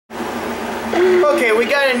Okay, we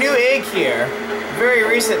got a new egg here. Very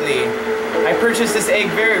recently. I purchased this egg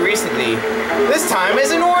very recently. This time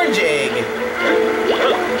is an orange egg.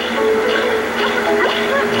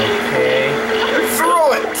 Okay.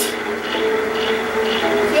 Throw it!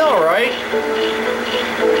 Yeah, alright.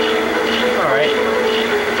 Alright.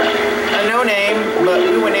 No name, but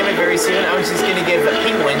we will name it very soon. I was just gonna give a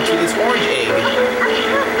penguin to this orange egg.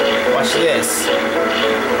 Watch this.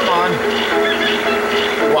 Come on.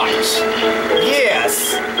 Watch.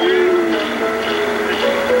 Yes!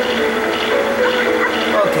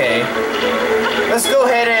 Okay. Let's go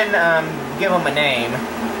ahead and give him a name.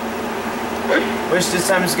 Which this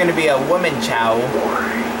time is gonna be a woman Chao.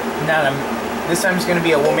 This time it's gonna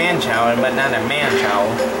be a woman Chao, but not a man Chao.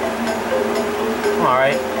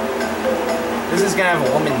 Alright. This is gonna have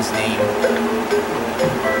a woman's name.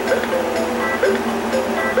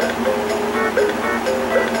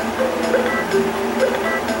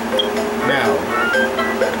 Now.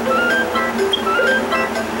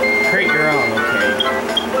 Create your own, okay.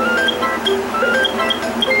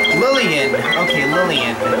 Lillian. Okay,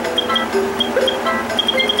 Lillian.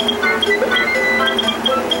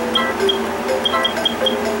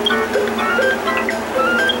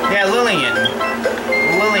 Yeah, Lillian.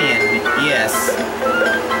 Lillian, yes.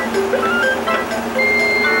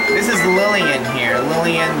 This is Lillian here.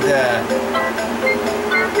 Lillian,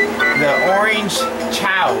 the orange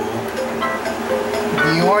Chao.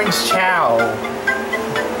 The orange Chao.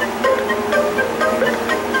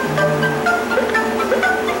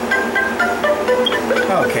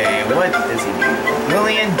 Okay, what does he do?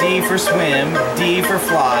 Lillian, D for swim, D for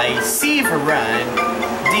fly, C for run,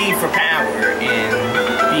 D for power, and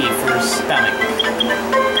B for stomach.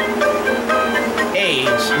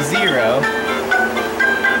 Age, 0.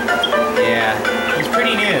 Yeah, he's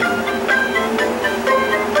pretty new.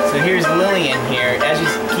 So here's Lillian here.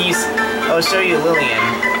 I'll show you Lillian.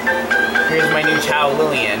 Here's my new Chao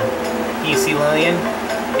Lillian. Can you see Lillian?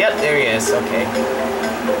 Yep, there he is. Okay.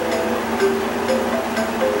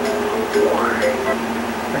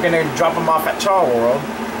 We're gonna drop him off at Chao World.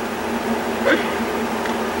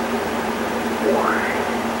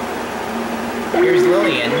 Here's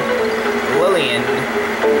Lillian. Lillian.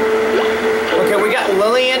 Okay, we got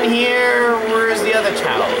Lillian here. Where's the other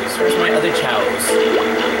Chaos? Where's my other Chaos?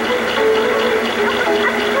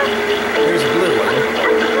 Here's a blue one.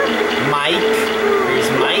 Mike. Here's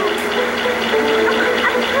Mike.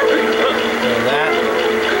 Know that.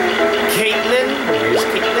 Caitlin. Here's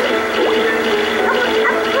Caitlin.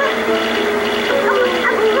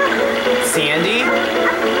 Sandy.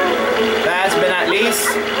 Last but not least,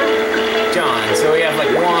 John. So we have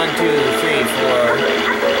like 1, 2, 3, 4,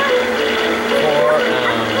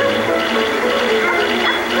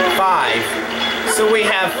 5. So we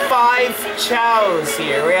have 5 Chaos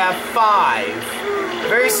here. We have 5.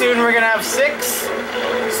 Very soon we're gonna have 6.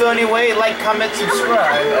 So anyway, like, comment,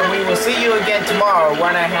 subscribe, and we will see you again tomorrow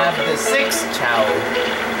when I have the 6th Chao.